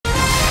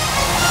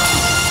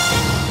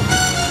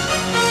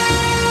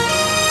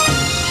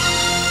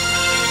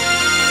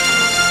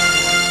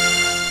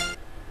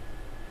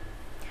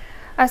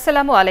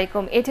আসসালামু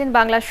আলাইকুম। ATN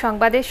বাংলা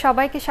সংবাদে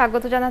সবাইকে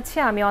স্বাগত জানাচ্ছি।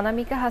 আমি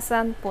অনামিকা,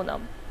 হাসান,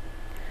 পুনম।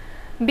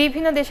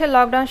 বিভিন্ন দেশে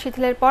লকডাউন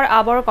শিথিলের পর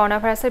আবারও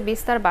করোনাভাইরাসের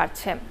বিস্তার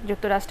বাড়ছে।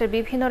 যুক্তরাষ্ট্রের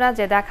বিভিন্ন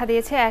রাজ্যে দেখা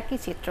দিয়েছে একই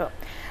চিত্র।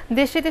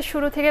 দেশটিতে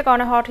শুরু থেকে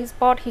করোনা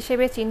হটস্পট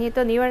হিসেবে চিহ্নিত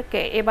নিউ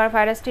ইয়র্কে এবার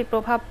ভাইরাসটির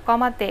প্রভাব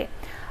কমাতে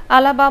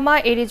আলাবামা,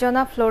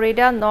 এরিজোনা,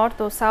 ফ্লোরিডা, নর্থ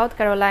ও সাউথ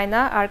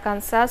ক্যারোলাইনা,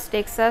 আরকানসাস,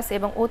 টেক্সাস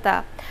এবং উতা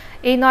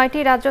এই ৯টি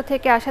রাজ্য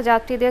থেকে আসা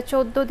যাত্রীদের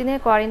 ১৪ দিনের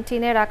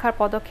কোয়ারেন্টিনে রাখার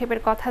পদক্ষেপের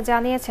কথা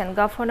জানিয়েছেন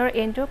গভর্নর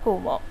এন্ড্রু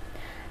কুমো।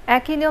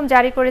 একই নিয়ম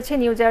জারি করেছে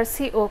নিউ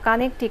জার্সি ও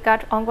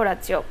কানেকটিকাট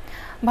অঙ্গরাজ্য।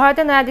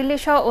 ভারতের নয়াদিল্লি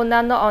সহ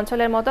অন্যান্য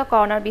অঞ্চলের মতো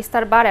করোনার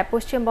বিস্তার বাড়ায়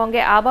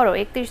পশ্চিমবঙ্গে আবারও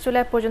 ৩১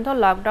 জুলাই পর্যন্ত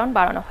লকডাউন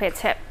বাড়ানো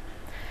হয়েছে।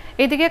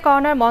 এদিকে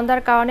করোনার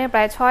মন্দার কারণে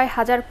প্রায়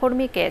 ৬,০০০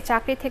 কর্মীকে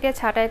চাকরি থেকে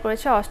ছাঁটাই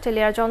করেছে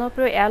অস্ট্রেলিয়ার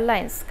জনপ্রিয়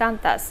এয়ারলাইন্স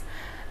কান্তাস।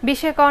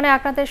 বিশ্বে করোনায়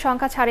আক্রান্তের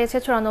সংখ্যা ছাড়িয়েছে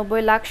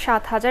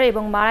 ৯৪,০৭,০০০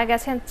 এবং মারা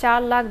গেছেন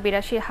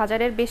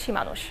 ৪,৮২,০০০-এর বেশি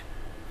মানুষ।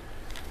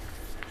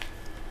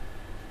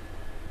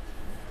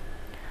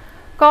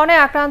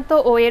 করোনায় আক্রান্ত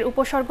ও এর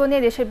উপসর্গ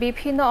নিয়ে দেশের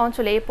বিভিন্ন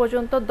অঞ্চলে এ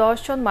পর্যন্ত ১০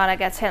 জন মারা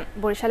গেছেন।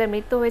 বরিশালে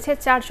মৃত্যু হয়েছে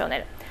 ৪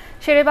 জনের।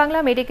 শেরেবাংলা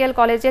মেডিকেল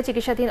কলেজে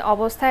চিকিৎসাধীন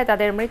অবস্থায়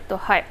তাদের মৃত্যু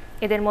হয়।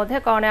 এদের মধ্যে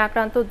করোনায়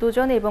আক্রান্ত ২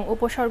 জন এবং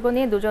উপসর্গ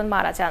নিয়ে ২ জন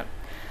মারা যান।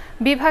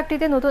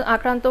 বিভাগটিতে নতুন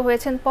আক্রান্ত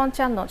হয়েছেন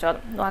 ৫৫ জন।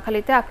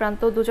 নোয়াখালীতে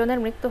আক্রান্ত ২ জনের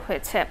মৃত্যু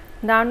হয়েছে।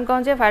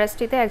 নারায়ণগঞ্জে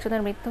ভাইরাসটিতে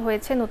একজনের মৃত্যু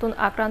হয়েছে, নতুন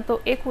আক্রান্ত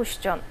 ২১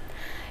 জন।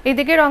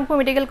 এদিকে রংপুর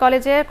মেডিকেল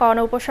কলেজে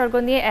করোনা উপসর্গ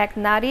নিয়ে এক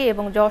নারী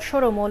এবং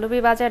যশোর ও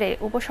মৌলভীবাজারে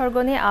উপসর্গ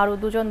নিয়ে আরও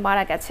 ২ জন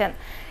মারা গেছেন।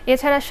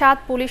 এছাড়া ৭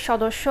 পুলিশ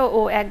সদস্য ও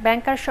এক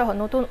ব্যাংকার সহ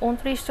নতুন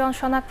 ২৯ জন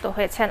শনাক্ত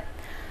হয়েছেন।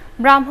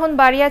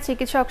 ব্রাহ্মণবাড়িয়া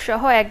চিকিৎসক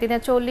সহ একদিনে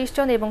 ৪০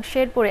 জন এবং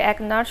শেরপুরে এক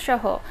নার্স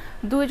সহ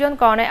 ২ জন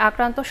করোনায়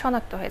আক্রান্ত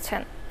শনাক্ত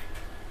হয়েছেন।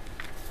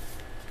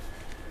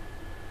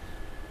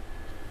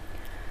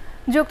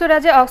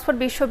 যুক্তরাজ্যে অক্সফোর্ড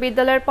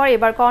বিশ্ববিদ্যালয়ের পর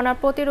এবার করোনা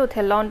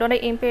প্রতিরোধে লন্ডনে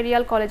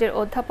ইম্পেরিয়াল কলেজের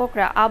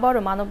অধ্যাপকরা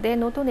আবারও মানবদেহে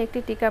নতুন একটি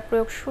টিকা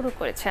প্রয়োগ শুরু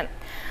করেছেন।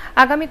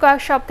 আগামী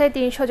কয়েক সপ্তাহে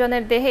 ৩০০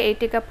 জনের দেহে এই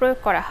টিকা প্রয়োগ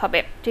করা হবে।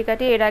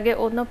 টিকাটি এর আগে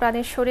অন্য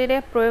প্রাণীর শরীরে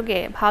প্রয়োগে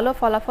ভালো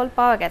ফলাফল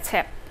পাওয়া গেছে।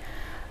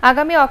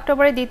 আগামী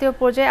অক্টোবরে দ্বিতীয়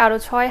পর্যায়ে আরও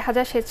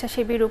 ৬,০০০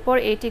 স্বেচ্ছাসেবীর উপর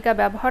এই টিকা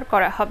ব্যবহার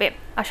করা হবে।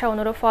 আশা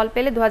অনুরূপ ফল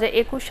পেলে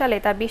 ২০২১ সালে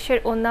তা বিশ্বের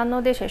অন্যান্য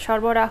দেশে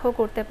সরবরাহ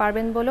করতে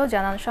পারবেন বলেও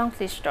জানান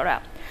সংশ্লিষ্টরা।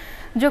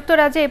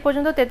 যুক্তরাজ্যে এ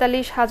পর্যন্ত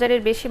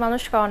 ৪৩,০০০-এর বেশি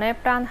মানুষ করোনায়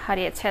প্রাণ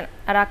হারিয়েছেন,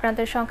 আর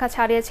আক্রান্তের সংখ্যা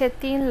ছাড়িয়েছে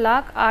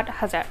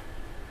 ৩,০৮,০০০।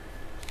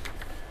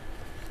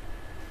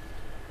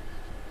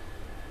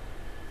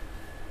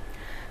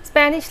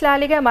 স্প্যানিশ লা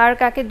লিগা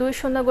মায়োর্কাকে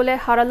 ২-০ গোলে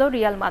হারালো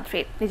রিয়াল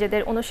মাদ্রিদ।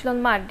 নিজেদের অনুশীলন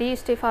মাঠ ডি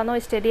স্টেফানো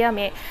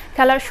স্টেডিয়ামে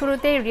খেলার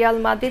শুরুতেই রিয়াল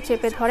মাদ্রিদ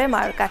চেপে ধরে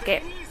মায়োর্কাকে।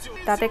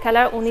 তাতে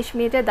খেলার ১৯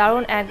 মিনিটে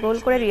দারুণ এক গোল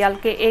করে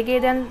রিয়ালকে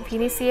এগিয়ে দেন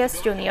ভিনিসিয়াস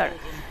জুনিয়র।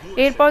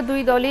 এরপর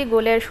দুই দলই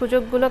গোলের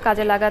সুযোগগুলো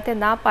কাজে লাগাতে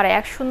না পারে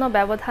 ১-০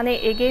 ব্যবধানে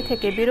এগিয়ে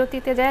থেকে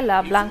বিরতিতে যায় লা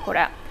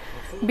ব্লাঙ্কোরা।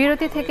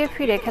 বিরতি থেকে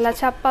ফিরে খেলা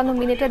 ৫৬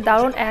 মিনিটে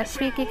দারুণ এক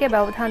ফ্রি কিকে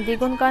ব্যবধান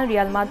দ্বিগুণ করেন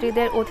রিয়াল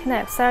মাদ্রিদের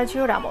অধিনায়ক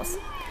সার্জিও রামোস।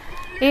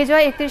 এই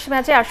জয় ৩১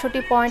 ম্যাচে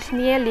 ৬৮ পয়েন্ট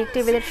নিয়ে লিগ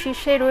টেবিলের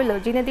শীর্ষে রইল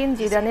জিনেদিন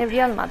জিদানের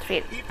রিয়াল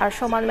মাদ্রিদ। আর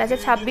সমান ম্যাচে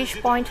 ২৬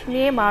 পয়েন্ট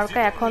নিয়ে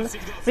মায়োর্কা এখন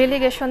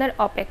রিলিগেশনের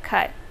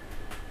অপেক্ষায়।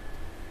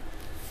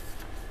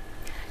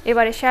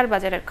 এবারে শেয়ার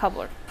বাজারের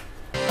খবর।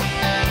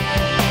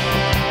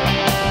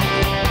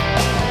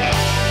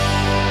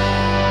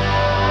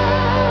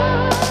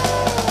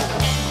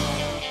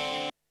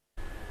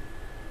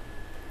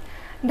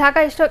 ঢাকা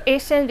স্টক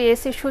এক্সচেঞ্জ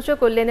ডিএসসি সূচক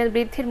ও লেনদেন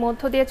বৃদ্ধির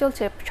মধ্য দিয়ে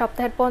চলছে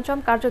সপ্তাহের পঞ্চম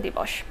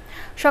কার্যদিবস।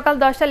 সকাল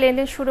 ১০টা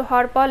লেনদেন শুরু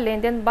হওয়ার পর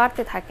লেনদেন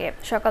বাড়তে থাকে।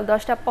 সকাল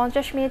 ১০টা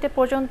 ৫০ মিনিটে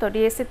পর্যন্ত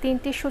ডিএসসি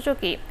 ৩টি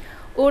সূচকই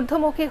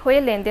ঊর্ধ্বমুখী হয়ে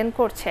লেনদেন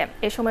করছে।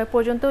 এ সময়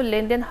পর্যন্ত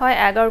লেনদেন হয়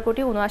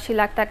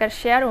 ১১,৭৯,০০,০০০ টাকার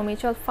শেয়ার ও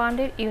মিউচুয়াল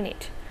ফান্ডের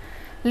ইউনিট।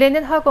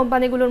 লেনদেন হওয়া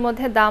কোম্পানিগুলোর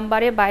মধ্যে দাম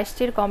বাড়ে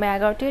 ২২টির, কমে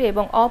 ১১টির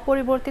এবং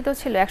অপরিবর্তিত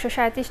ছিল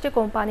 ১৩৭টি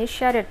কোম্পানির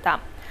শেয়ারের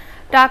দাম।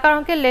 টাকার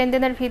অঙ্কের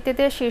লেনদেনের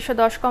ভিত্তিতে শীর্ষ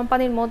 ১০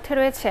 কোম্পানির মধ্যে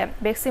রয়েছে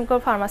Beximco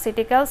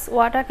pharmaceuticals,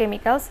 what a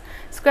chemicals,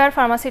 square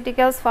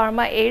pharmaceuticals,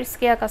 Pharma AIDS,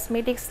 কেয়া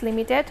cosmetics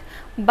limited,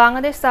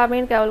 Bangladesh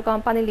submarine cable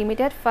company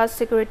limited, first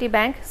security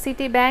bank,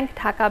 city bank,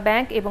 Dhaka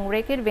bank এবং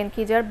রেকির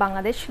ভেনকিজার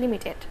বাংলাদেশ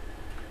লিমিটেড।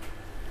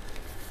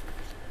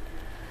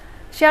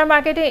 শেয়ার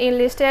মার্কেটে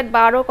ইনলিস্টেড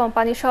 ১২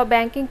 কোম্পানি সহ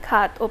ব্যাংকিং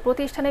খাত ও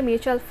প্রতিষ্ঠানের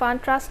মিউচুয়াল ফান্ড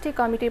ট্রাস্টি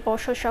কমিটির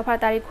পর্ষদ সভার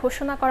তারিখ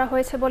ঘোষণা করা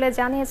হয়েছে বলে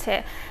জানিয়েছে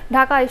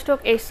ঢাকা স্টক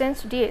এক্সচেঞ্জ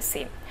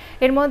ডিএসসি।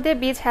 এর মধ্যে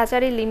বীজ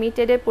হ্যাচারি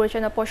লিমিটেডের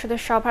পরিচালনা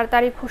পর্ষদের সভার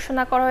তারিখ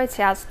ঘোষণা করা হয়েছে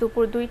আজ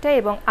দুপুর ২টায়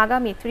এবং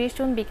আগামী ৩০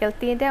 জুন বিকেল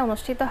 ৩টায়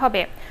অনুষ্ঠিত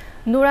হবে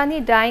নুরানি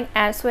ডাইং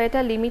অ্যান্ড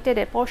সোয়েটার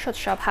লিমিটেডের পর্ষদ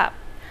সভা।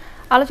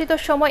 আলোচিত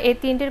সময় এই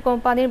তিনটির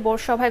কোম্পানির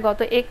বোর্ড সভায় গত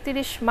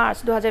 ৩১ মার্চ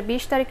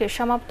 ২০২০ তারিখে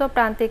সমাপ্ত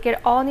প্রান্তিকের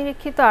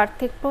অনিরীক্ষিত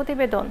আর্থিক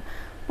প্রতিবেদন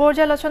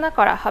পর্যালোচনা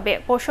করা হবে।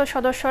 পর্ষদ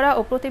সদস্যরা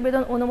ও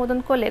প্রতিবেদন অনুমোদন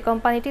করলে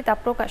কোম্পানিটি তা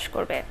প্রকাশ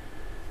করবে।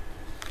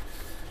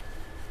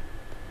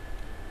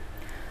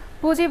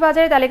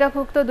 পুঁজিবাজারে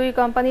তালিকাভুক্ত ২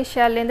 কোম্পানির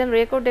শেয়ার লেনদেন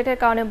রেকর্ড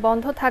ডেটের কারণে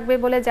বন্ধ থাকবে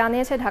বলে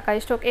জানিয়েছে ঢাকা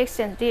স্টক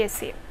এক্সচেঞ্জ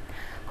ডিএসসি।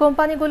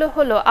 কোম্পানিগুলো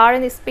হলো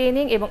আরএন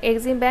স্পেনিং এবং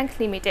এক্সিম ব্যাংক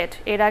লিমিটেড।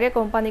 এর আগে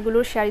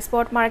কোম্পানিগুলোর শেয়ার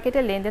স্পট মার্কেটে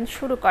লেনদেন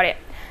শুরু করে।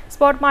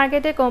 স্পট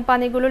মার্কেটে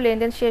কোম্পানিগুলোর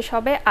লেনদেন শেষ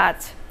হবে আজ।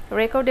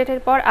 রেকর্ড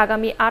ডেটের পর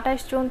আগামী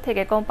 28 জুন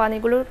থেকে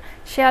কোম্পানিগুলোর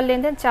শেয়ার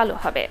লেনদেন চালু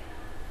হবে।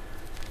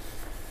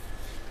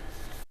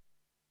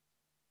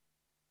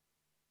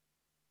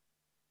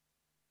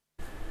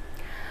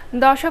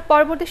 দর্শক,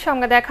 পরবর্তী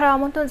সংবাদ দেখার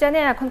আমন্ত্রণ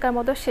জানিয়ে এখনকার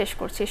মতো শেষ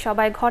করছি।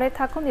 সবাই ঘরে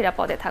থাকুন,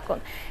 নিরাপদে থাকুন।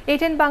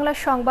 ATN বাংলা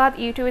সংবাদ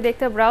ইউটিউবে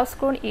দেখতে ব্রাউজ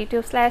করুন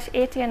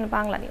youtube/ATN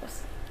Bangla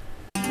News।